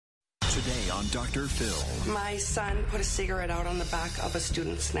Today on Dr. Phil. My son put a cigarette out on the back of a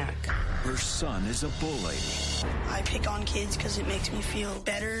student's neck. Her son is a bully. I pick on kids because it makes me feel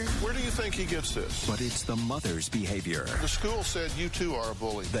better. Where do you think he gets this? But it's the mother's behavior. The school said you too are a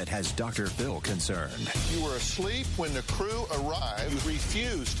bully. That has Dr. Phil concerned. You were asleep when the crew arrived. You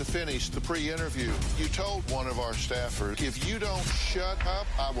refused to finish the pre-interview. You told one of our staffers, if you don't shut up,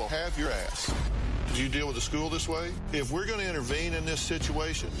 I will have your ass. Do you deal with the school this way? If we're going to intervene in this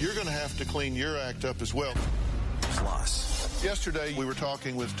situation, you're going to have to clean your act up as well. Plus, yesterday we were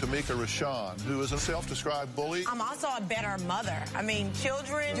talking with Tamika Rashawn, who is a self-described bully. I'm also a better mother. I mean,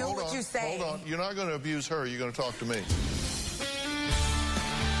 children do what you say. Hold on. You're not going to abuse her. You're going to talk to me.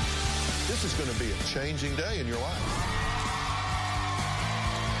 This is going to be a changing day in your life.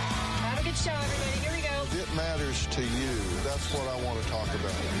 Have a good show, everybody. Here we go. It matters to you. That's what I want to talk about.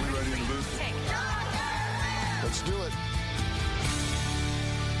 Are we ready in the booth? Let's do it.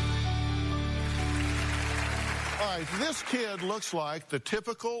 All right, this kid looks like the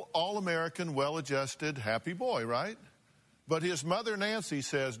typical all-American, well-adjusted, happy boy, right? But his mother, Nancy,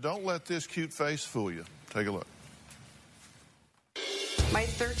 says, don't let this cute face fool you. Take a look. My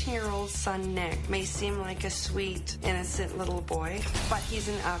 13-year-old son, Nick, may seem like a sweet, innocent little boy, but he's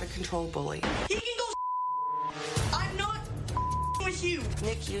an out-of-control bully. He can go I'm not with you.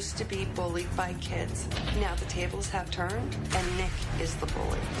 Nick used to be bullied by kids. Now the tables have turned, and Nick is the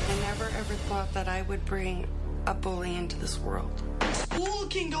bully. I never ever thought that I would bring a bully into this world. School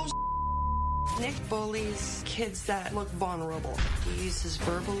can go Nick bullies kids that look vulnerable. He uses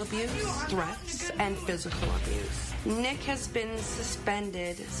verbal abuse, threats, and physical abuse. Nick has been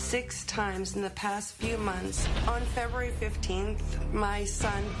suspended 6 times in the past few months. On February 15th, my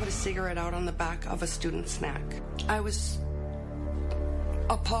son put a cigarette out on the back of a student's neck. I was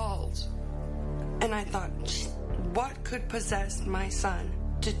appalled. And I thought, what could possess my son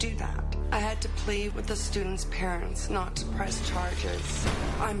to do that? I had to plead with the student's parents not to press charges.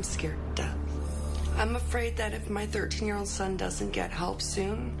 I'm scared to death. I'm afraid that if my 13-year-old son doesn't get help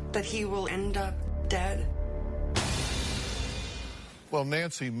soon, that he will end up dead. Well,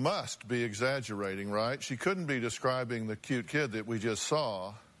 Nancy must be exaggerating, right? She couldn't be describing the cute kid that we just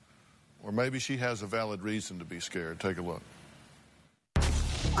saw. Or maybe she has a valid reason to be scared. Take a look.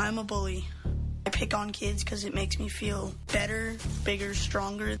 I'm a bully. I pick on kids because it makes me feel better, bigger,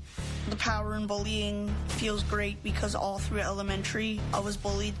 stronger. The power in bullying feels great because all through elementary, I was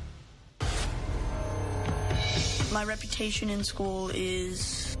bullied. My reputation in school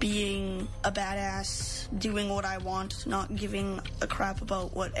is being a badass, doing what I want, not giving a crap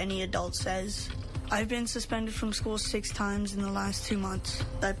about what any adult says. I've been suspended from school 6 times in the last 2 months.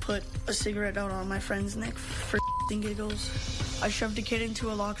 I put a cigarette out on my friend's neck for giggles. I shoved a kid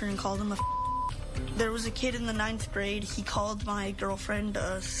into a locker and called him a There was a kid in the 9th grade. He called my girlfriend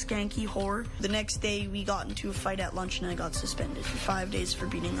a skanky whore. The next day, we got into a fight at lunch, and I got suspended for 5 days for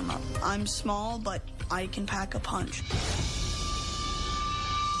beating him up. I'm small, but I can pack a punch.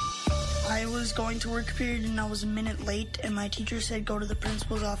 I was going to work period, and I was a minute late, and my teacher said, go to the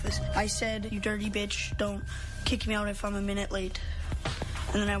principal's office. I said, you dirty bitch, don't kick me out if I'm a minute late.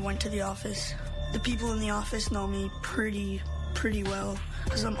 And then I went to the office. The people in the office know me pretty well,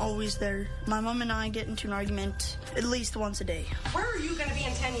 because I'm always there. My mom and I get into an argument at least once a day. Where are you going to be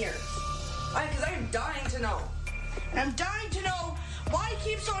in 10 years? Because I am dying to know. And I'm dying to know why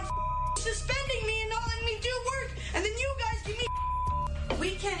he keeps on suspending me and not letting me do work, and then you guys give me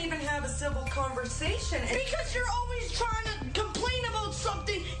We can't even have a civil conversation. Because you're always trying to complain about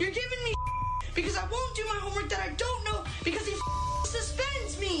something. You're giving me because I won't do my homework that I don't know because he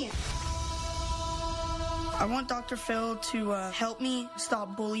suspends me. I want Dr. Phil to help me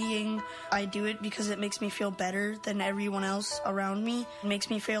stop bullying. I do it because it makes me feel better than everyone else around me. It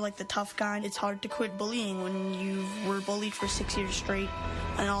makes me feel like the tough guy. It's hard to quit bullying when you were bullied for 6 years straight,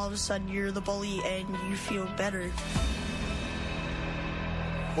 and all of a sudden you're the bully and you feel better.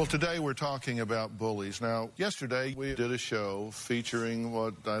 Well, today we're talking about bullies. Now, yesterday we did a show featuring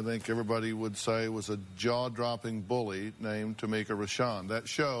what I think everybody would say was a jaw-dropping bully named Tamika Rashawn. That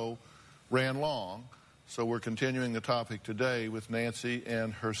show ran long. So we're continuing the topic today with Nancy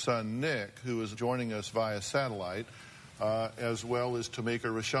and her son, Nick, who is joining us via satellite, as well as Tamika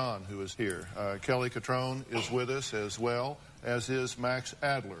Rashawn, who is here. Kelly Catrone is with us, as well as is Max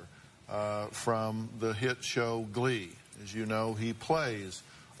Adler from the hit show Glee. As you know, he plays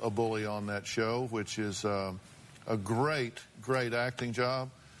a bully on that show, which is a great acting job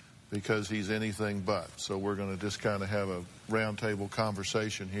because he's anything but. So we're going to just kind of have a roundtable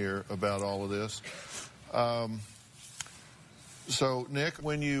conversation here about all of this. So, Nick,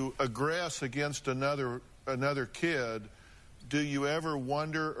 when you aggress against another kid, do you ever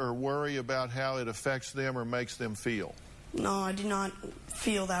wonder or worry about how it affects them or makes them feel? No, I do not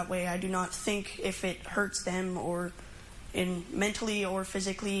feel that way. I do not think if it hurts them or mentally or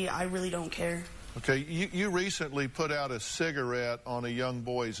physically. I really don't care. Okay, you recently put out a cigarette on a young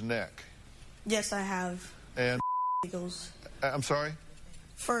boy's neck. Yes, I have. And Eagles. I'm sorry?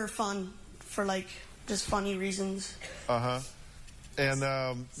 For fun, for like just funny reasons. Uh-huh.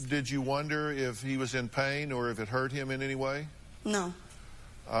 And did you wonder if he was in pain or if it hurt him in any way? No.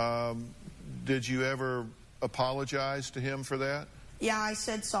 Did you ever apologize to him for that? Yeah, I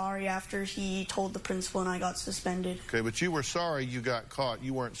said sorry after he told the principal and I got suspended. Okay, but you were sorry you got caught.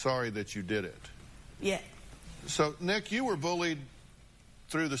 You weren't sorry that you did it. Yeah. So, Nick, you were bullied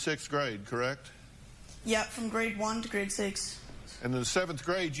through the 6th grade, correct? Yeah, from grade 1 to grade 6. And in the 7th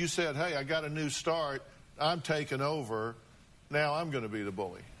grade, you said, hey, I got a new start. I'm taking over. Now I'm going to be the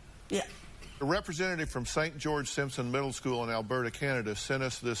bully. Yeah. A representative from St. George Simpson Middle School in Alberta, Canada, sent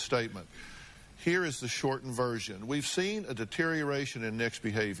us this statement. Here is the shortened version. We've seen a deterioration in Nick's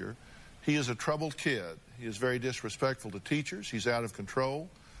behavior. He is a troubled kid. He is very disrespectful to teachers. He's out of control.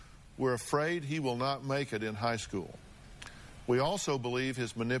 We're afraid he will not make it in high school. We also believe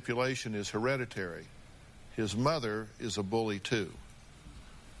his manipulation is hereditary. His mother is a bully, too.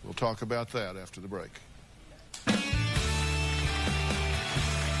 We'll talk about that after the break.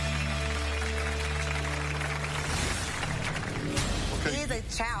 Okay. He is a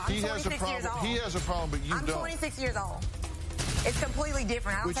child. I'm 26 years old. He has a problem, but you don't. I'm 26 years old. It's completely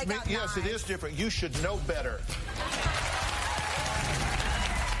different. I don't take out yes, it is different. You should know better.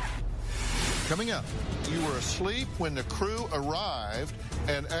 Coming up, you were asleep when the crew arrived,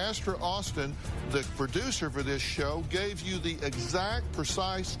 and Astra Austin, the producer for this show, gave you the exact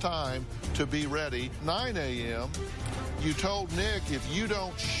precise time to be ready, 9 a.m. You told Nick, if you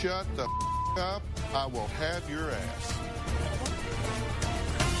don't shut the up, I will have your ass.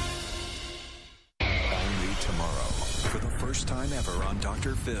 Only tomorrow, for the first time ever on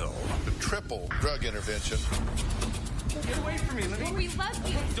Dr. Phil. The triple drug intervention. Get away from me. We love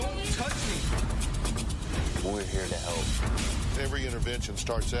you. Don't touch me. We're here to help. Every intervention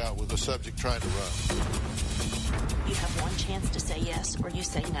starts out with the subject trying to run. You have one chance to say yes or you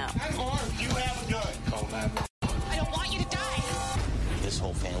say no. I'm armed. You have a gun. Call 911. I don't want you to die. This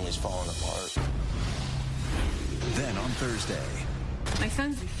whole family's falling apart. Then on Thursday, My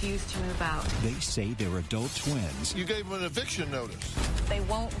sons refuse to move out. they say they're adult twins You gave them an eviction notice. They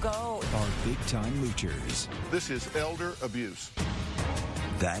won't go. are big-time moochers. This is elder abuse.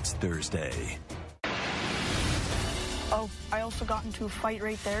 That's Thursday. Oh, I also got into a fight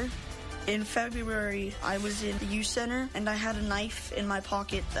right there. In February, I was in the youth center, and I had a knife in my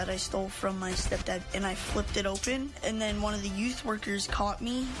pocket that I stole from my stepdad, and I flipped it open, and then one of the youth workers caught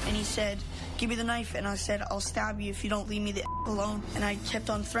me, and he said, give me the knife, and I said, I'll stab you if you don't leave me the alone, and I kept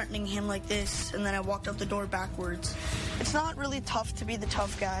on threatening him like this, and then I walked out the door backwards. It's not really tough to be the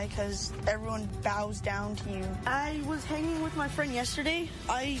tough guy, because everyone bows down to you. I was hanging with my friend yesterday.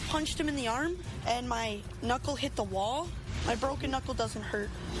 I punched him in the arm, and my knuckle hit the wall. My broken knuckle doesn't hurt.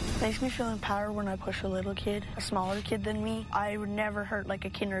 Makes me feel empowered when I push a little kid, a smaller kid than me. I would never hurt like a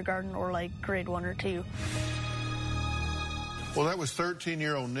kindergarten or like grade 1 or 2. Well, that was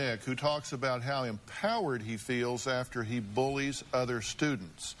 13-year-old Nick, who talks about how empowered he feels after he bullies other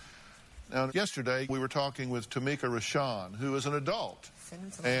students. Now, yesterday, we were talking with Tamika Rashawn, who is an adult,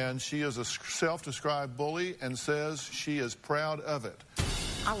 and she is a self-described bully and says she is proud of it.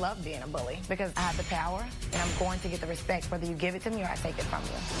 I love being a bully because I have the power and I'm going to get the respect whether you give it to me or I take it from you.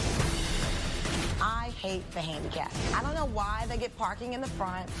 I hate the handicapped. I don't know why they get parking in the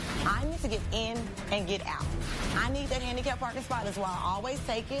front. I need to get in and get out. I need that handicap parking spot. That's why I always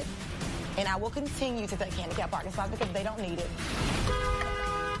take it, and I will continue to take handicap parking spots because they don't need it.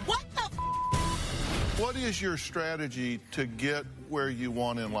 What the What is your strategy to get where you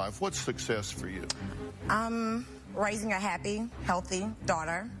want in life? What's success for you? Raising a happy, healthy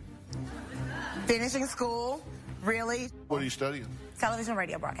daughter. Finishing school, really. What are you studying? Television,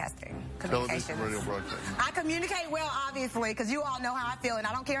 radio broadcasting. Television, radio broadcasting. I communicate well, obviously, because you all know how I feel, and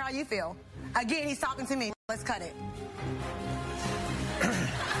I don't care how you feel. Again, he's talking to me. Let's cut it.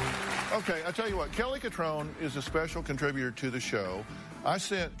 Okay, I tell you what, Kelly Catrone is a special contributor to the show. I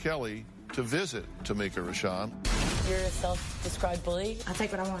sent Kelly to visit Tamika Rashawn. You're a self-described bully? I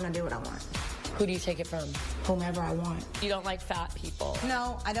take what I want and I do what I want. Who do you take it from? Whomever I want. You don't like fat people?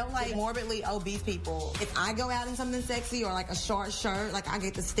 No, I don't like morbidly obese people. If I go out in something sexy or like a short shirt, like I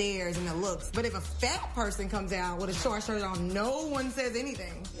get the stares and the looks. But if a fat person comes out with a short shirt on, no one says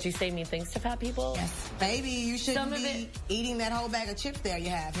anything. Do you say mean things to fat people? Yes. Baby, you shouldn't be eating that whole bag of chips there you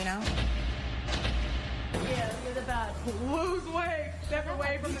have, you know? Yeah, you're the best. Lose weight. Step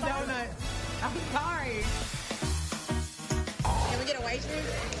away from the donut. I'm sorry. Can we get a waitress?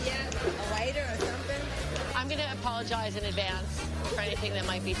 Yeah, a waiter or something? I'm going to apologize in advance for anything that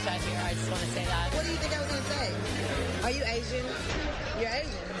might be said here. I just want to say that. What do you think I was going to say? Are you Asian? You're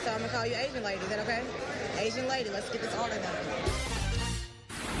Asian, so I'm going to call you Asian lady. Is that okay? Asian lady, let's get this order done.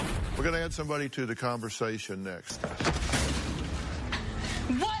 We're going to add somebody to the conversation next.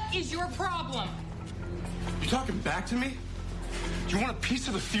 What is your problem? You talking back to me? You want a piece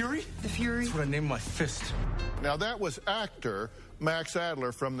of the Fury? The Fury? That's what I named my fist. Now, that was actor Max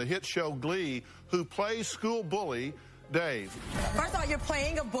Adler from the hit show Glee, who plays school bully Dave. First of all, you're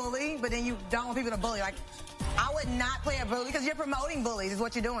playing a bully, but then you don't want people to bully. Like, I would not play a bully because you're promoting bullies is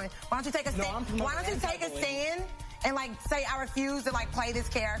what you're doing. Why don't you take a stand? Why don't you take a stand and like say I refuse to like play this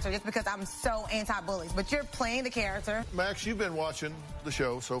character just because I'm so anti-bullies? But you're playing the character. Max, you've been watching the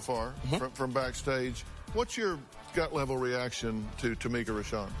show so far from backstage. What's your gut level reaction to Tamika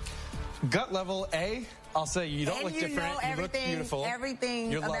Rashawn? Gut level A, I'll say you don't look different. You look beautiful.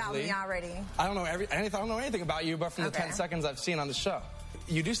 Everything You're about lovely. me already. I don't know anything about you, but from the 10 seconds I've seen on the show,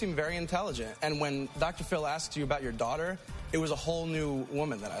 you do seem very intelligent. And when Dr. Phil asked you about your daughter, it was a whole new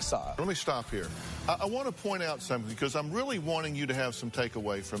woman that I saw. Let me stop here. I want to point out something because I'm really wanting you to have some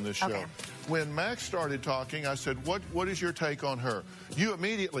takeaway from this show. Okay. When Max started talking, I said, what is your take on her? You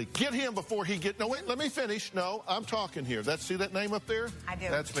immediately, get him before he no, wait, let me finish. No, I'm talking here. See that name up there? I do.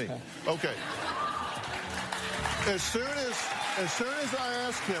 That's me. Okay. As soon as I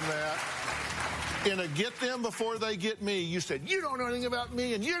asked him that, in a get them before they get me, you said, you don't know anything about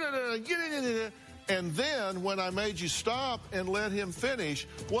me, and and then when I made you stop and let him finish,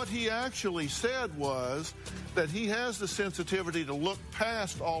 what he actually said was that he has the sensitivity to look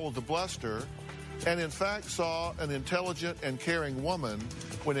past all of the bluster and in fact saw an intelligent and caring woman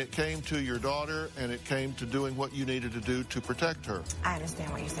when it came to your daughter and it came to doing what you needed to do to protect her. I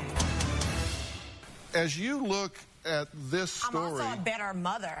understand what you're saying. As you look at this story... I'm also a better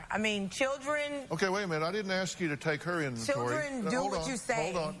mother. I mean, children... Okay, wait a minute. I didn't ask you to take her inventory. Children do what you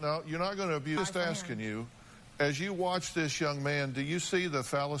say. Hold on. No, you're not going to abuse. Just asking you, as you watch this young man, do you see the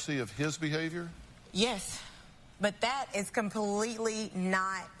fallacy of his behavior? Yes, but that is completely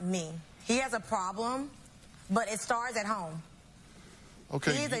not me. He has a problem, but it starts at home.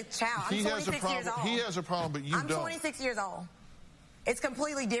 Okay. He is a child. I'm 26 years old. He has a problem, but you don't. I'm 26 years old. It's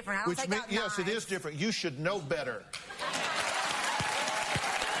completely different. I don't take out yes, it is different. You should know better.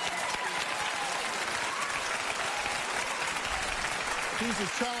 He's a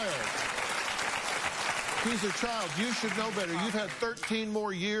child. He's a child. You should know better. You've had 13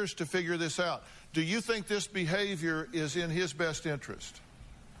 more years to figure this out. Do you think this behavior is in his best interest?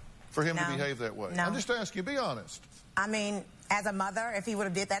 For him to behave that way? No. I'm just asking you, be honest. I mean, as a mother, if he would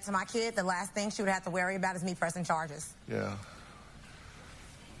have did that to my kid, the last thing she would have to worry about is me pressing charges. Yeah.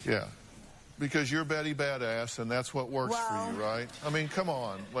 Yeah. Because you're Betty Badass, and that's what works for you, right? I mean, come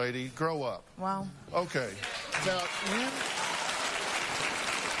on, lady. Grow up. Well. Okay. Now,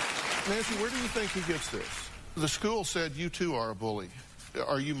 Nancy, where do you think he gets this? The school said you, too, are a bully.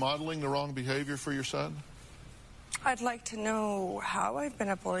 Are you modeling the wrong behavior for your son? I'd like to know how I've been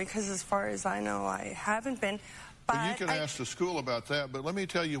a bully, because as far as I know, I haven't been. But well, you can ask the school about that, but let me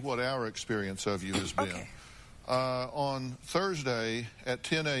tell you what our experience of you has been. Okay. On Thursday at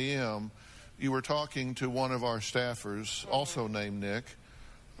 10 a.m., you were talking to one of our staffers, also named Nick.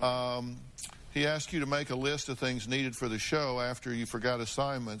 He asked you to make a list of things needed for the show after you forgot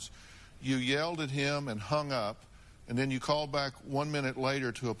assignments. You yelled at him and hung up, and then you called back 1 minute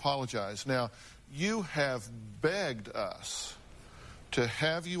later to apologize. Now, you have begged us to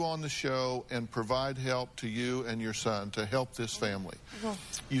have you on the show and provide help to you and your son to help this family.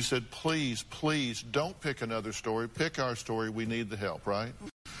 You said, please, please, don't pick another story. Pick our story. We need the help, right?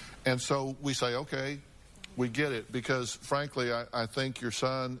 And so we say, okay, we get it, because, frankly, I think your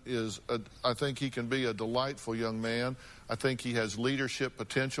son I think he can be a delightful young man. I think he has leadership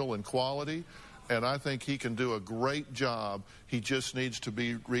potential and quality, and I think he can do a great job. He just needs to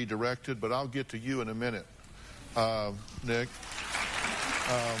be redirected, but I'll get to you in a minute, Nick.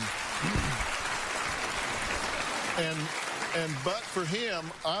 But for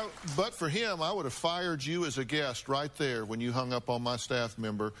him, I would have fired you as a guest right there when you hung up on my staff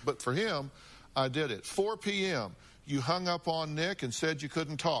member. But for him, I did it. 4 p.m., you hung up on Nick and said you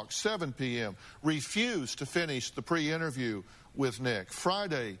couldn't talk. 7 p.m., refused to finish the pre-interview with Nick.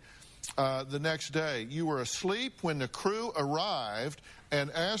 Friday, the next day, you were asleep when the crew arrived,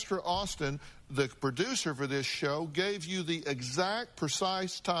 and Astra Austin, the producer for this show, gave you the exact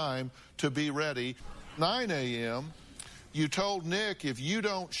precise time to be ready. 9 a.m., you told Nick, if you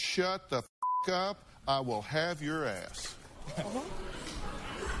don't shut the f*** up, I will have your ass.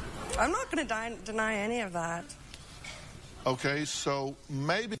 I'm not going to deny any of that. Okay, so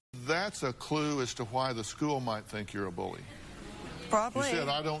maybe that's a clue as to why the school might think you're a bully. Probably. You said,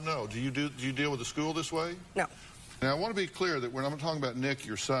 I don't know. Do you deal with the school this way? No. Now, I want to be clear that when I'm talking about Nick,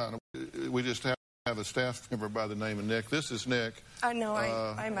 your son, we just have a staff member by the name of Nick. This is Nick. I know.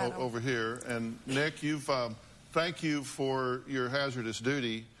 I met him. Over here. And, Nick, thank you for your hazardous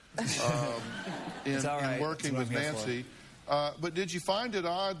duty in working with Nancy. But did you find it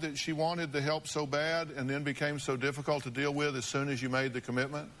odd that she wanted the help so bad and then became so difficult to deal with as soon as you made the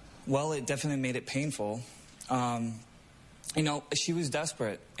commitment? Well, it definitely made it painful. You know, she was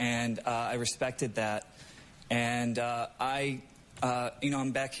desperate, and I respected that. And you know,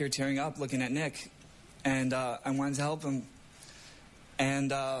 I'm back here tearing up looking at Nick, and I wanted to help him.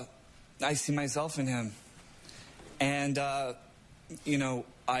 And I see myself in him. And, you know,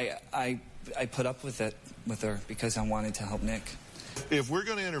 I put up with it with her because I wanted to help Nick. If we're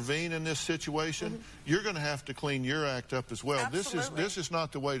going to intervene in this situation, you're going to have to clean your act up as well. Absolutely. This is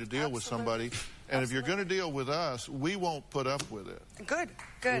not the way to deal with somebody. And if you're going to deal with us, we won't put up with it. Good.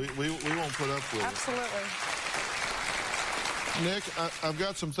 We won't put up with Absolutely. it. Nick, I've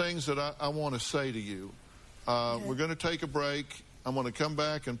got some things that I want to say to you. We're going to take a break. I'm going to come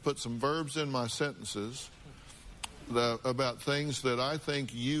back and put some verbs in my sentences about things that I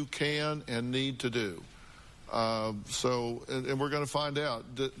think you can and need to do. And we're going to find out,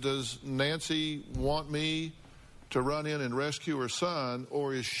 does Nancy want me to run in and rescue her son,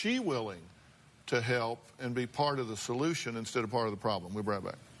 or is she willing to help and be part of the solution instead of part of the problem? We'll be right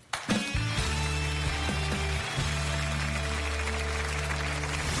back.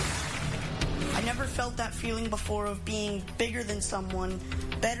 I never felt that feeling before of being bigger than someone,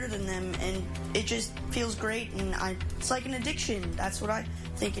 better than them, and it just feels great, and it's like an addiction. That's what I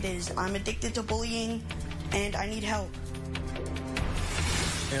think it is. I'm addicted to bullying, and I need help.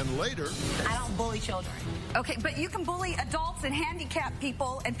 And later... I don't bully children. Okay, but you can bully adults and handicapped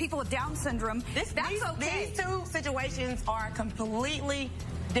people and people with Down syndrome. That's okay. These two situations are completely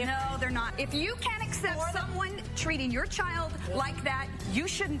different. No, they're not. If you can't accept someone treating your child like that, you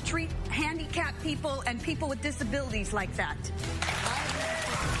shouldn't treat handicapped people and people with disabilities like that.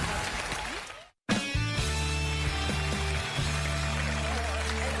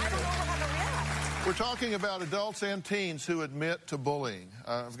 We're talking about adults and teens who admit to bullying.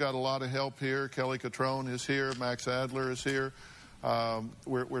 I've got a lot of help here. Kelly Catrone is here. Max Adler is here.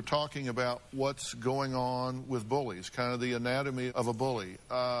 We're talking about what's going on with bullies, kind of the anatomy of a bully.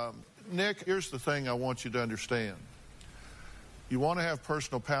 Nick, here's the thing I want you to understand. You want to have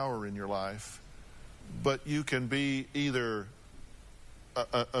personal power in your life, but you can be either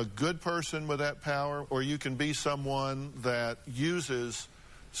a good person with that power, or you can be someone that uses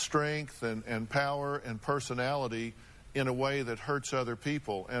strength and power and personality in a way that hurts other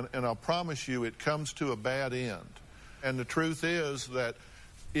people. And I'll promise you it comes to a bad end. And the truth is that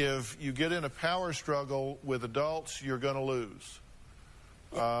if you get in a power struggle with adults, you're going to lose.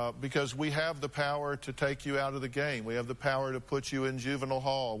 Because we have the power to take you out of the game. We have the power to put you in juvenile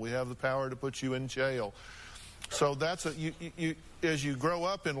hall. We have the power to put you in jail. So that's as you grow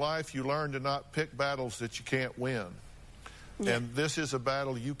up in life, you learn to not pick battles that you can't win. Yeah. And this is a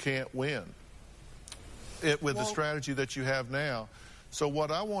battle you can't win with the strategy that you have now. So what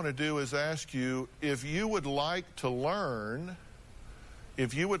I want to do is ask you, if you would like to learn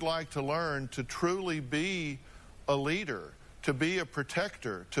to truly be a leader, to be a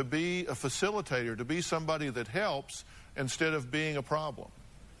protector, to be a facilitator, to be somebody that helps instead of being a problem.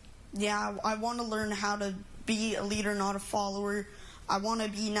 Yeah, I want to learn how to be a leader, not a follower. I want to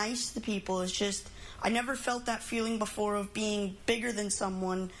be nice to people. It's just, I never felt that feeling before of being bigger than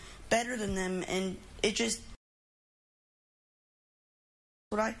someone, better than them, and it just...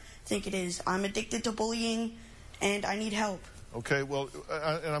 what I think it is. I'm addicted to bullying, and I need help. Okay, well,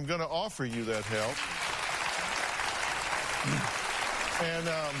 and I'm going to offer you that help.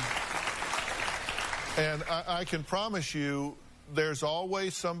 And I can promise you there's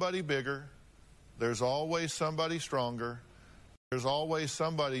always somebody bigger. There's always somebody stronger. There's always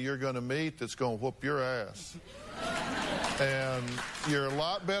somebody you're going to meet that's going to whoop your ass. And you're a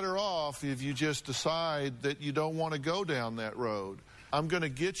lot better off if you just decide that you don't want to go down that road. I'm going to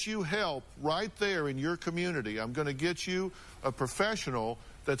get you help right there in your community. I'm going to get you a professional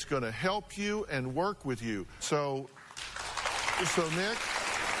that's going to help you and work with you. So Nick,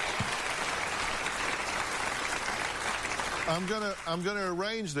 I'm going to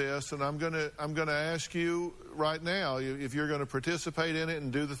arrange this, and I'm going to ask you right now if you're going to participate in it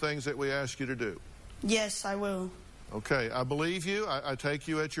and do the things that we ask you to do. Yes, I will. Okay, I believe you. I take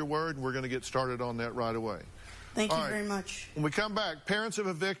you at your word, and we're going to get started on that right away. Thank you very much. When we come back, parents of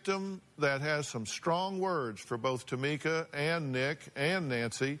a victim that has some strong words for both Tamika and Nick and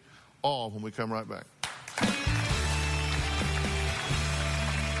Nancy, all when we come right back.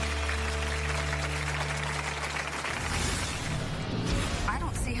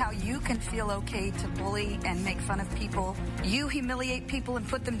 How you can feel okay to bully and make fun of people. You humiliate people and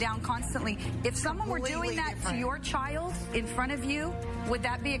put them down constantly. If someone were doing that to your child in front of you, would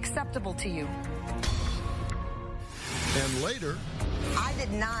that be acceptable to you? And later, I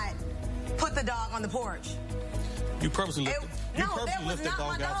did not put the dog on the porch. You purposely left the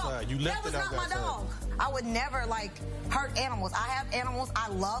dog outside. You left the dog outside. That was not my dog. I would never, hurt animals. I have animals. I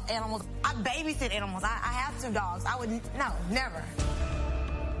love animals. I babysit animals. I have 2 dogs. No, never.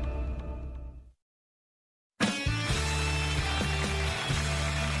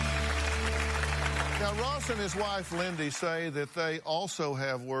 Now, Ross and his wife, Lindy, say that they also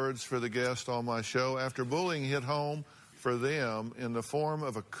have words for the guest on my show after bullying hit home for them in the form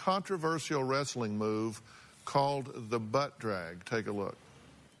of a controversial wrestling move called the butt drag. Take a look.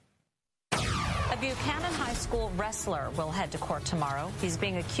 A Buchanan High School wrestler will head to court tomorrow. He's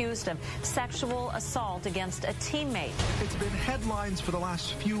being accused of sexual assault against a teammate. It's been headlines for the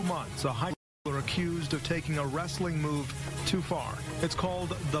last few months. A high schooler accused of taking a wrestling move too far. It's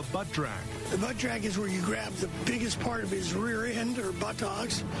called the butt drag. The butt drag is where you grab the biggest part of his rear end or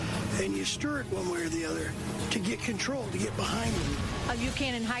buttocks and you stir it one way or the other to get control, to get behind him. A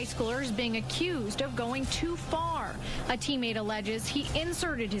Buchanan high schooler is being accused of going too far. A teammate alleges he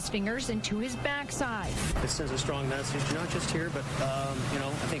inserted his fingers into his backside. It sends a strong message, not just here, but, I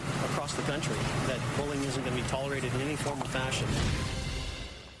think across the country, that bullying isn't going to be tolerated in any form or fashion.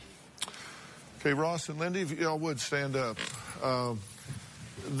 Okay, Ross and Lindy, if y'all would stand up.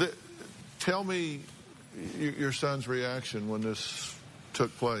 Tell me your son's reaction when this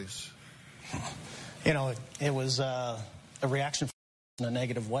took place. It was a reaction in a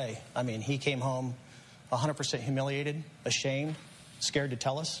negative way. I mean, he came home 100% humiliated, ashamed, scared to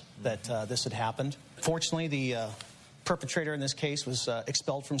tell us that this had happened. Fortunately, the perpetrator in this case was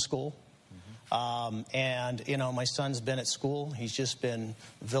expelled from school. And my son's been at school. He's just been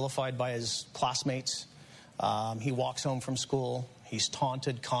vilified by his classmates. He walks home from school. He's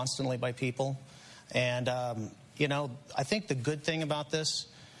taunted constantly by people. And, I think the good thing about this,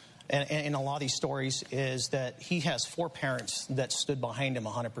 and in a lot of these stories, is that he has 4 parents that stood behind him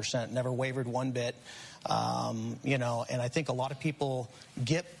 100%, never wavered one bit. And I think a lot of people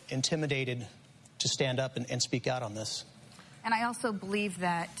get intimidated to stand up and speak out on this. And I also believe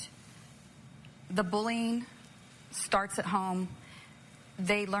that the bullying starts at home.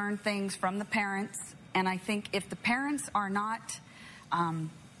 They learn things from the parents. And I think if the parents are not,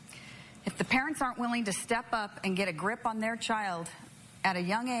 if the parents aren't willing to step up and get a grip on their child at a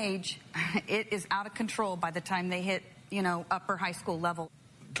young age, it is out of control by the time they hit, upper high school level.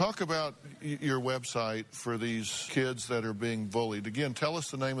 Talk about your website for these kids that are being bullied. Again, tell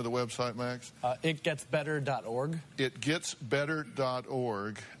us the name of the website, Max. Itgetsbetter.org.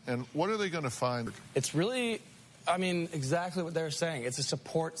 Itgetsbetter.org. And what are they going to find? It's really, exactly what they're saying. It's a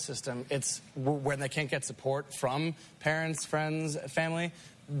support system. It's when they can't get support from parents, friends, family,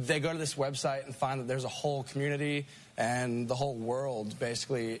 they go to this website and find that there's a whole community and the whole world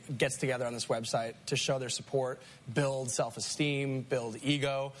basically gets together on this website to show their support, build self-esteem, build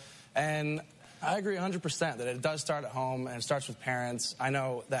ego. And I agree 100% that it does start at home and it starts with parents. I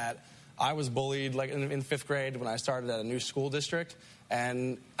know that I was bullied in 5th grade when I started at a new school district.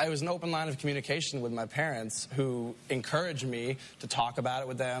 And it was an open line of communication with my parents who encouraged me to talk about it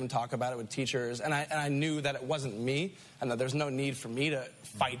with them, talk about it with teachers. And I knew that it wasn't me and that there's no need for me to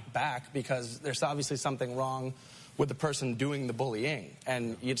fight back because there's obviously something wrong with the person doing the bullying.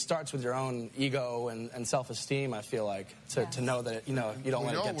 And it starts with your own ego and self-esteem, I feel like, to know that, you don't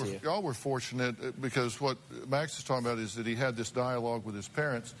let it get to you. Y'all were fortunate because what Max is talking about is that he had this dialogue with his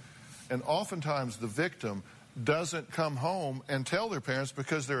parents. And oftentimes the victim doesn't come home and tell their parents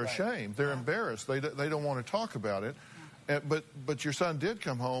because they're ashamed. They're embarrassed. They don't want to talk about it. But your son did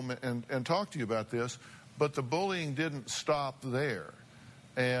come home and talk to you about this, but the bullying didn't stop there.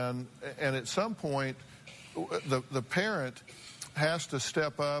 And at some point, the parent has to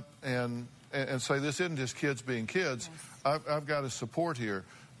step up and say, this isn't just kids being kids. I've got to support here.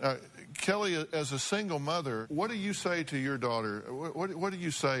 Kelly, as a single mother, what do you say to your daughter? What do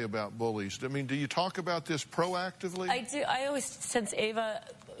you say about bullies? I mean, do you talk about this proactively? I do. I always, since Ava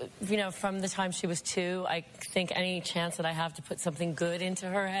you know, from the time she was 2, I think any chance that I have to put something good into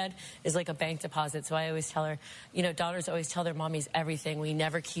her head is like a bank deposit. So I always tell her, you know, daughters always tell their mommies everything. We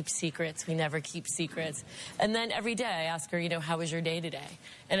never keep secrets. We never keep secrets. And then every day I ask her, you know, how was your day today?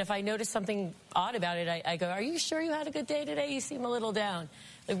 And if I notice something odd about it, I go, are you sure you had a good day today? You seem a little down.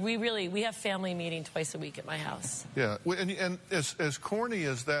 Like we have family meeting twice a week at my house. Yeah, and as corny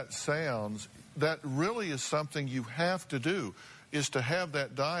as that sounds, that really is something you have to do, is to have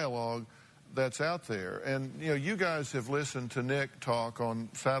that dialogue that's out there. And, you know, you guys have listened to Nick talk on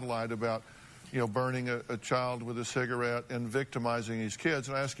satellite about, you know, burning a child with a cigarette and victimizing these kids.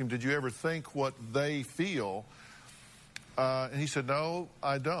 And I asked him, did you ever think what they feel? And he said, no,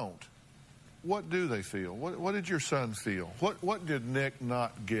 I don't. What do they feel? What did your son feel? What did Nick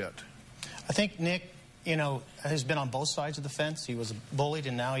not get? I think Nick, you know, has been on both sides of the fence. He was bullied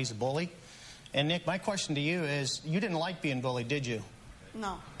and now he's a bully. And Nick, my question to you is, you didn't like being bullied, did you?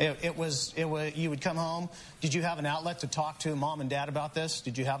 No. It was you would come home. Did you have an outlet to talk to mom and dad about this?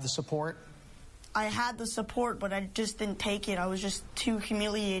 Did you have the support? I had the support, but I just didn't take it. I was just too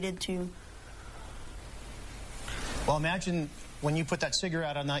humiliated to. Well, imagine when you put that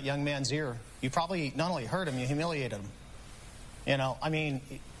cigarette on that young man's ear. You probably not only hurt him, you humiliated him. You know, I mean,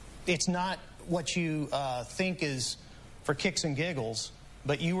 it's not what you think is for kicks and giggles.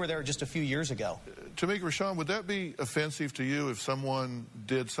 But you were there just a few years ago. Tamika Rashawn, would that be offensive to you if someone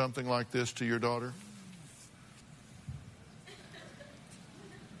did something like this to your daughter?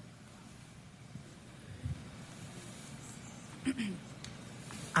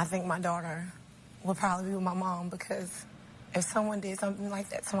 I think my daughter would probably be with my mom, because if someone did something like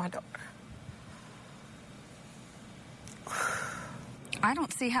that to my daughter. I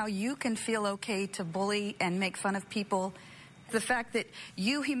don't see how you can feel okay to bully and make fun of people. The fact that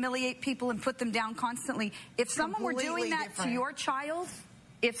you humiliate people and put them down constantly. If someone were doing that to your child,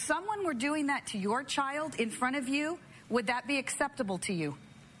 in front of you, would that be acceptable to you?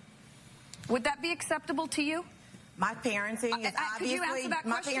 Would that be acceptable to you? My parenting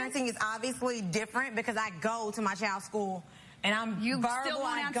is obviously different, because I go to my child's school and I'm still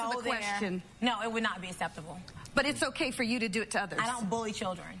won't answer the question. No, it would not be acceptable. But it's okay for you to do it to others. I don't bully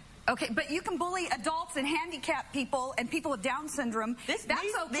children. Okay, but you can bully adults and handicapped people and people with Down syndrome. That's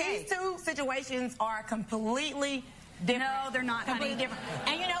okay. These two situations are completely different. No, they're not, completely different.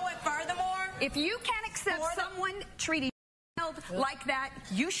 And you know what? Furthermore, if you can't accept someone treating a child like that,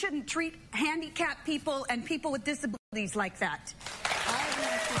 you shouldn't treat handicapped people and people with disabilities like that.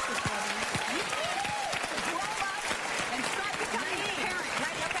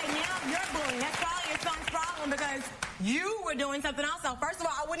 Because you were doing something also. First of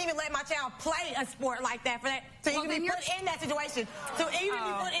all, I wouldn't even let my child play a sport like that to even be put in that situation.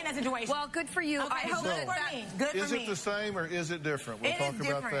 Well, good for you. Okay, I hope good for me. Good for me. Is it the same or is it different? We'll talk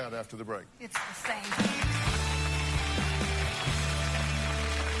about that after the break. It's the same.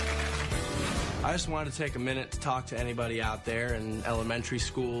 I just wanted to take a minute to talk to anybody out there in elementary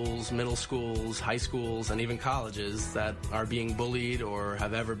schools, middle schools, high schools, and even colleges that are being bullied or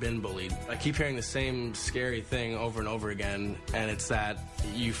have ever been bullied. I keep hearing the same scary thing over and over again, and it's that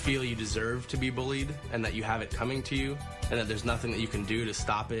you feel you deserve to be bullied and that you have it coming to you and that there's nothing that you can do to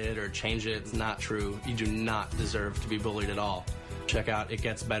stop it or change it. It's not true. You do not deserve to be bullied at all. Check out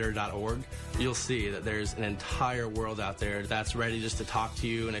itgetsbetter.org. You'll see that there's an entire world out there that's ready just to talk to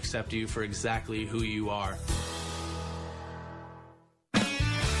you and accept you for exactly who you are.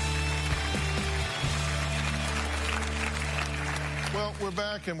 Well, we're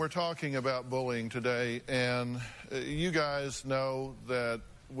back and we're talking about bullying today, and you guys know that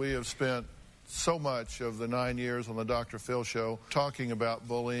we have spent so much of the 9 years on the Dr. Phil Show talking about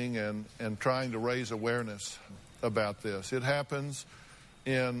bullying and trying to raise awareness about this. It happens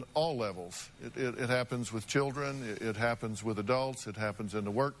in all levels. It happens with children, it happens with adults, it happens in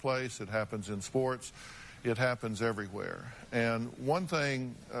the workplace, it happens in sports, it happens everywhere. And one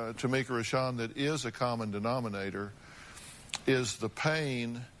thing, Tamika Rashawn, that is a common denominator is the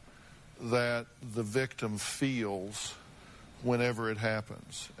pain that the victim feels whenever it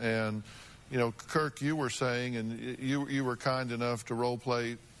happens. And, you know, Kirk, you were saying, and you were kind enough to role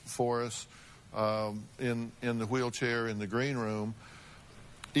play for us in the wheelchair in the green room.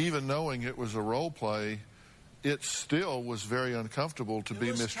 Even knowing it was a role play, it still was very uncomfortable to be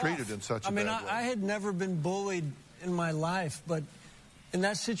mistreated in such a bad way. I had never been bullied in my life, but in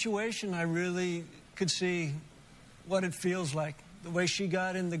that situation, I really could see what it feels like. The way she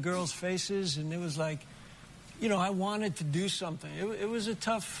got in the girls' faces, and it was like, you know, I wanted to do something. It was a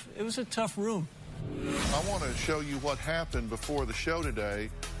tough room. I want to show you what happened before the show today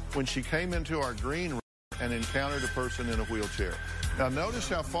when she came into our green room and encountered a person in a wheelchair. Now, notice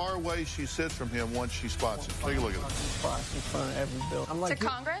how far away she sits from him once she spots him. Take a look at this. Spots in front of every building. I'm like, to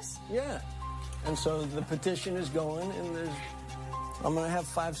Congress? Yeah. And so the petition is going, and I'm going to have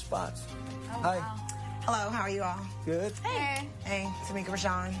 5 spots. Oh, Hi. wow. Hello, how are you all? Good. Hey. Hey, Tamika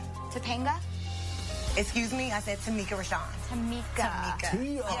Rashawn. Topanga? Excuse me, I said Tamika Rashawn. Tamika.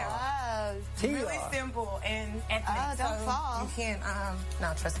 Yeah. Really simple and ethnic. Don't fall. You can't,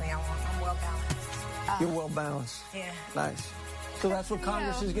 no, trust me, I'm well balanced. You're well balanced. Yeah. Nice. So that's what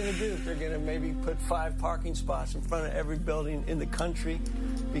Congress is going to do. They're going to maybe put 5 parking spots in front of every building in the country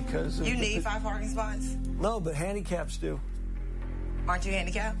because of You need 5 parking spots? No, but handicaps do. Aren't you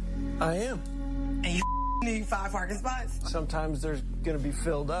handicapped? I am. And you need 5 parking spots? Sometimes they're going to be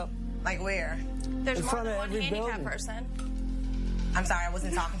filled up. Like where? There's in more front than of one every handicapped building. person. I'm sorry, I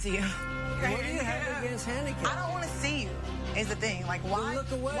wasn't talking to you. What do you have against handicaps? I don't want to see you, is the thing. Like, why?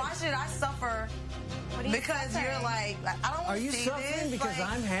 Look away. Why should I suffer? Because you're like, I don't want to see this. Are you suffering because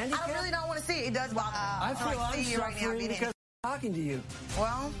I'm handicapped? I really don't want to see it. It does bother me. I feel like, I'm see you right now suffering being because I'm talking to you.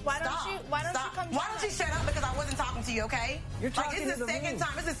 Well, why don't you come? Why don't you shut up because I wasn't talking to you, okay? You're talking it's to the second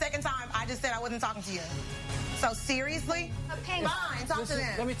time. It's the second time I just said I wasn't talking to you. So seriously? Okay. Fine, talk to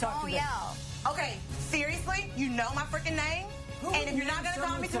them. Let me talk to them. Yell. Okay, seriously? You know my freaking name? And if you're not going to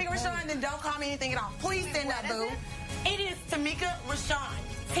call me Tamika Rashawn, then don't call me anything at all. Please stand up, boo. It is Tamika Rashawn.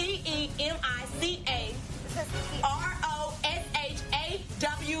 T-E-M-I-C-A R-O-S-H-A-W-N.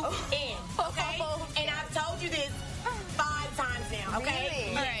 Okay? And I've told you this 5 times now, okay?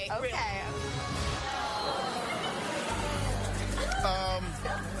 Really? All right, okay.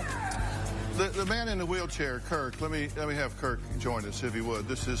 The man in the wheelchair, Kirk, let me have Kirk join us if he would.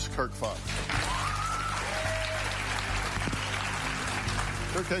 This is Kirk Fox.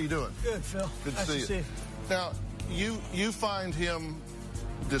 Kirk, how you doing? Good, Phil. Good nice to see you. Now, you find him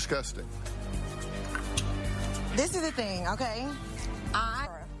disgusting. This is the thing, okay?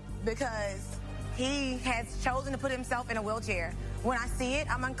 Because he has chosen to put himself in a wheelchair. When I see it,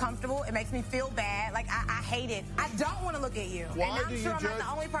 I'm uncomfortable. It makes me feel bad. Like, I hate it. I don't want to look at you. Why and I'm do you sure I'm judge- not the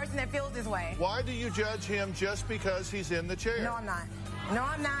only person that feels this way. Why do you judge him just because he's in the chair? No, I'm not. No,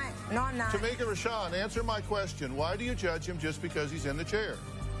 I'm not. No, I'm not. Tamika Rashawn, answer my question. Why do you judge him just because he's in the chair?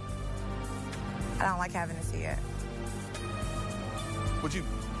 I don't like having to see it. Would you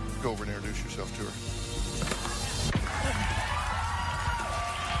go over and introduce yourself to her?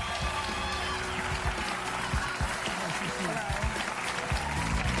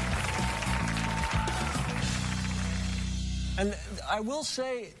 And I will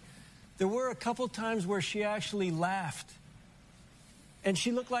say, there were a couple times where she actually laughed. And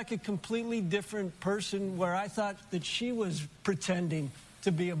she looked like a completely different person where I thought that she was pretending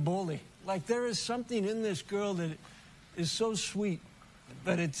to be a bully. Like, there is something in this girl that is so sweet,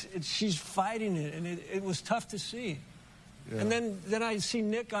 but she's fighting it, and it was tough to see. Yeah. And then I see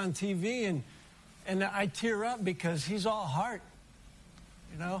Nick on TV, and I tear up because he's all heart,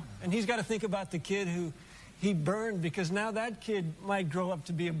 you know? And he's got to think about the kid who he burned, because now that kid might grow up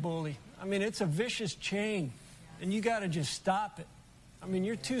to be a bully. I mean, it's a vicious chain, and you got to just stop it. I mean,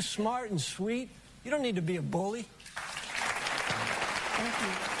 you're too smart and sweet. You don't need to be a bully. Thank you.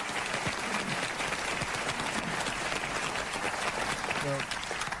 Well,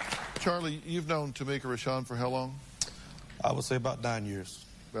 Charlie, you've known Tamika Rashawn for how long? I would say about 9 years.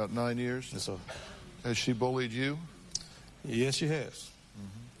 About 9 years? Yes, sir. Has she bullied you? Yes, she has.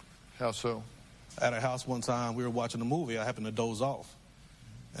 Mm-hmm. How so? At her house one time, we were watching a movie. I happened to doze off.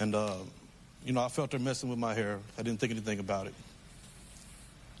 And, you know, I felt her messing with my hair. I didn't think anything about it.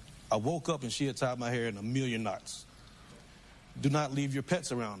 I woke up and she had tied my hair in a million knots. Do not leave your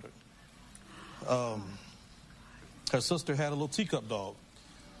pets around her. Her sister had a little teacup dog.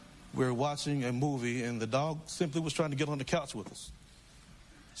 We were watching a movie, and the dog simply was trying to get on the couch with us.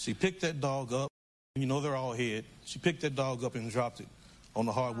 She picked that dog up. You know they're all head. She picked that dog up and dropped it on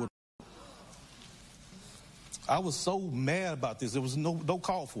the hardwood. I was so mad about this. There was no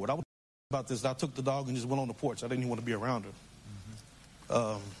call for it. I was about this. I took the dog and just went on the porch. I didn't even want to be around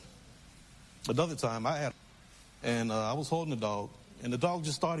her. Another time I had, and I was holding the dog, and the dog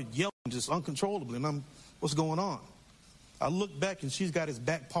just started yelling just uncontrollably, and I'm, what's going on? I looked back, and she's got his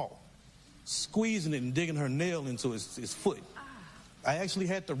back paw, squeezing it and digging her nail into his foot. I actually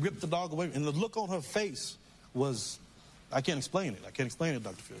had to rip the dog away, and the look on her face was, I can't explain it. I can't explain it,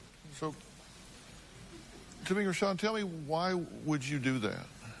 Dr. Phil. So, Tamika Rashawn, tell me, why would you do that?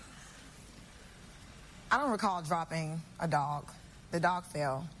 I don't recall dropping a dog. The dog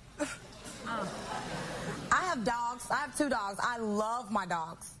fell. I have dogs. I have 2 dogs. I love my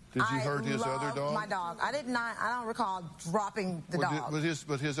dogs. Did you hurt his other dog? My dog. I don't recall dropping the dog.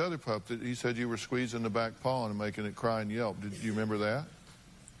 But his other pup, he said you were squeezing the back paw and making it cry and yelp. Did you remember that?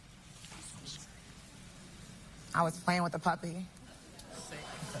 I was playing with the puppy.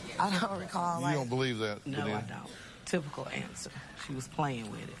 I don't recall. You don't believe that? No, I don't. Typical answer. She was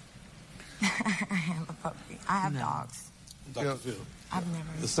playing with it. I have a puppy. I have dogs. Dr. Phil. I've never.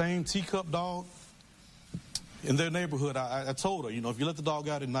 The same teacup dog in their neighborhood. I told her, if you let the dog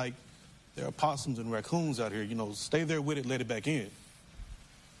out at night, there are possums and raccoons out here. Stay there with it, let it back in.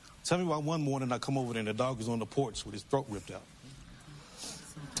 Tell me why one morning I come over there and the dog is on the porch with his throat ripped out.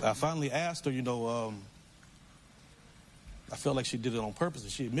 I finally asked her, I felt like she did it on purpose,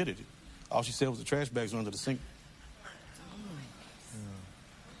 and she admitted it. All she said was the trash bags were under the sink.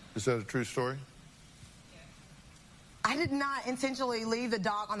 Is that a true story? I did not intentionally leave the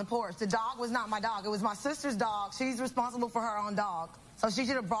dog on the porch. The dog was not my dog. It was my sister's dog. She's responsible for her own dog. So she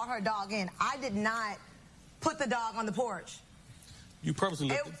should have brought her dog in. I did not put the dog on the porch. You purposely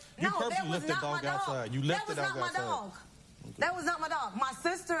left the dog outside. You left the dog outside. That was not my dog. That was not my dog. My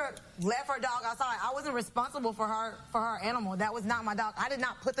sister left her dog outside. I wasn't responsible for her animal. That was not my dog. I did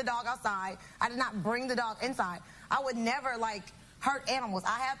not put the dog outside. I did not bring the dog inside. I would never hurt animals.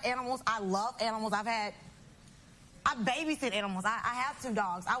 I have animals. I love animals. I babysit animals. I have 2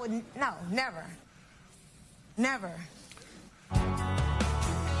 dogs. No, never. Never.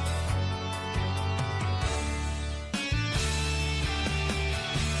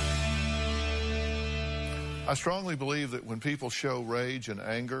 I strongly believe that when people show rage and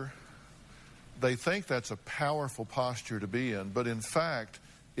anger, they think that's a powerful posture to be in, but in fact,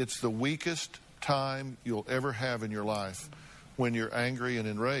 it's the weakest time you'll ever have in your life when you're angry and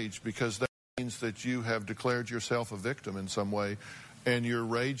enraged, because that means that you have declared yourself a victim in some way, and you're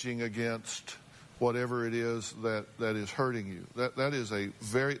raging against whatever it is that is hurting you.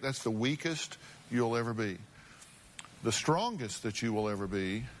 That's the weakest you'll ever be. The strongest that you will ever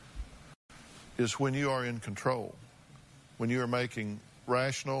be is when you are in control, when you are making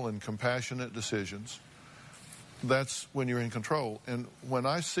rational and compassionate decisions. That's when you're in control. And when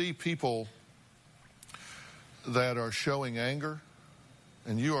I see people that are showing anger,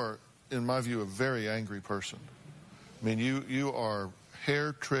 and you are, in my view, a very angry person. I mean, you are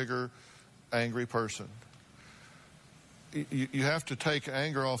hair trigger angry person. You have to take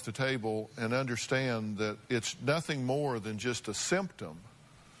anger off the table and understand that it's nothing more than just a symptom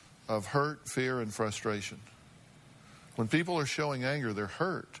of hurt, fear, and frustration. When people are showing anger, they're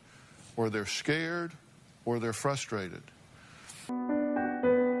hurt, or they're scared, or they're frustrated.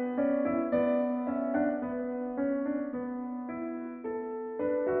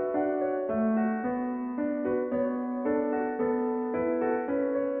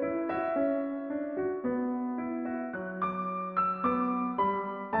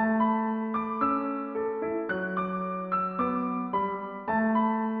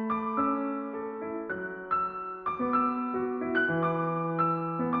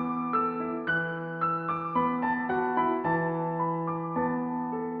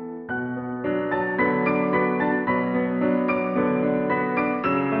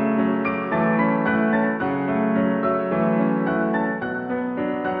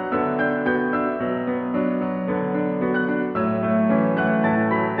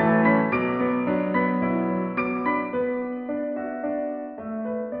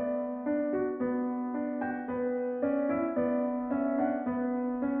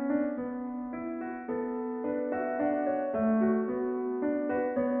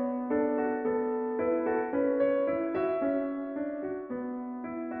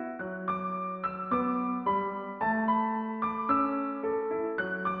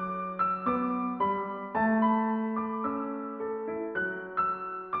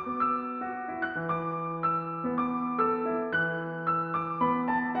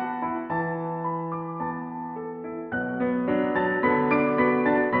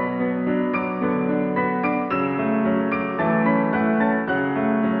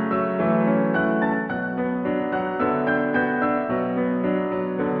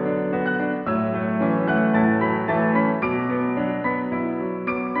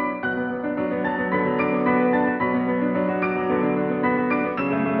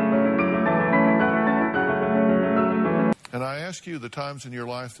 And I ask you the times in your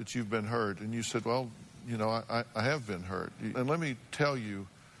life that you've been hurt, and you said, well, I have been hurt. And let me tell you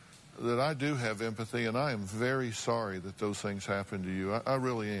that I do have empathy, and I am very sorry that those things happened to you. I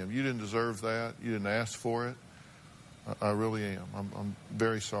really am. You didn't deserve that. You didn't ask for it. I really am. I'm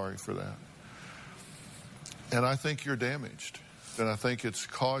very sorry for that. And I think you're damaged. And I think it's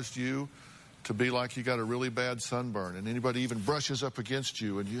caused you to be like you got a really bad sunburn and anybody even brushes up against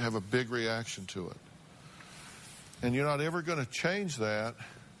you and you have a big reaction to it. And you're not ever going to change that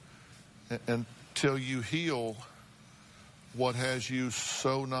until you heal what has you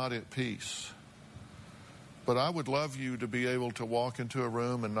so not at peace. But I would love you to be able to walk into a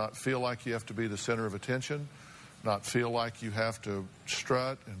room and not feel like you have to be the center of attention, not feel like you have to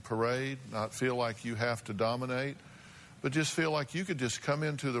strut and parade, not feel like you have to dominate, but just feel like you could just come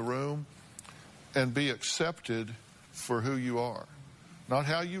into the room and be accepted for who you are. Not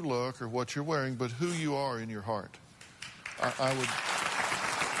how you look or what you're wearing, but who you are in your heart. I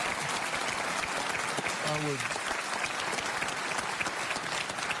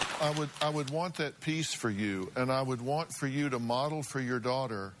would want that peace for you, and I would want for you to model for your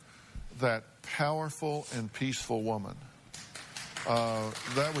daughter that powerful and peaceful woman.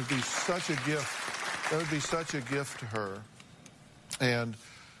 That would be such a gift. That would be such a gift to her. And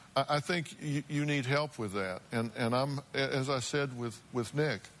I think you need help with that. And I'm, as I said with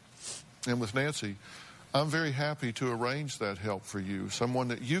Nick and with Nancy, I'm very happy to arrange that help for you. Someone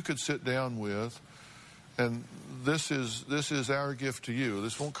that you could sit down with, and this is our gift to you.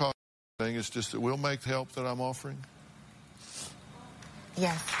 This won't cost anything. It's just that we'll make the help that I'm offering.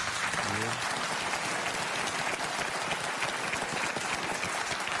 Yes. Yeah.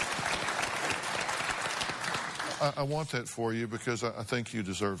 I want that for you because I think you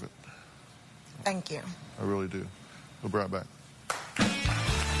deserve it. Thank you. I really do. We'll be right back.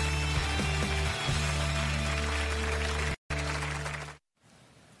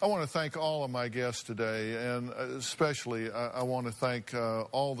 I want to thank all of my guests today, and especially I want to thank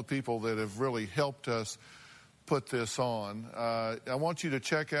all the people that have really helped us put this on. I want you to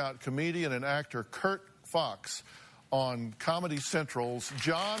check out comedian and actor Kurt Fox on Comedy Central's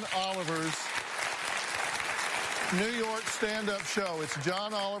John Oliver's New York stand-up show. It's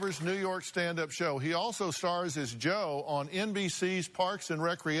John Oliver's New York stand-up show. He also stars as Joe on NBC's Parks and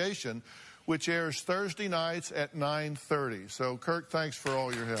Recreation, which airs Thursday nights at 9:30. So, Kurt, thanks for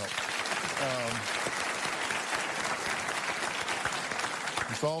all your help.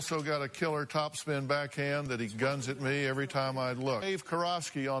 He's also got a killer topspin backhand that he guns at me every time I look. Dave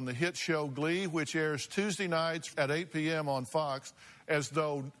Karofsky on the hit show Glee, which airs Tuesday nights at 8 p.m. on Fox, as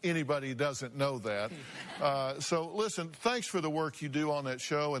though anybody doesn't know that. So, listen, thanks for the work you do on that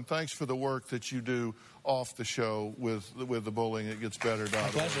show, and thanks for the work that you do off the show with the Bullying It Gets Better. My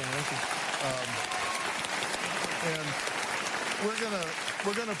pleasure. Thank you. And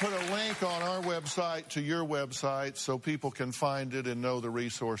we're gonna put a link on our website to your website so people can find it and know the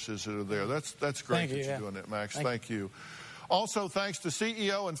resources that are there. That's great that you're doing it, Max. Thank you. Also, thanks to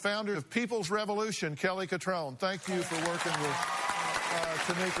CEO and founder of People's Revolution, Kelly Catrone. Thank you for working with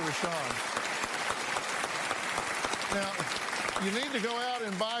Tamika Rashawn. Now, you need to go out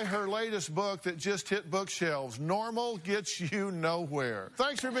and buy her latest book that just hit bookshelves. Normal Gets You Nowhere.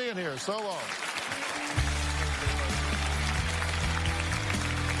 Thanks for being here. So long.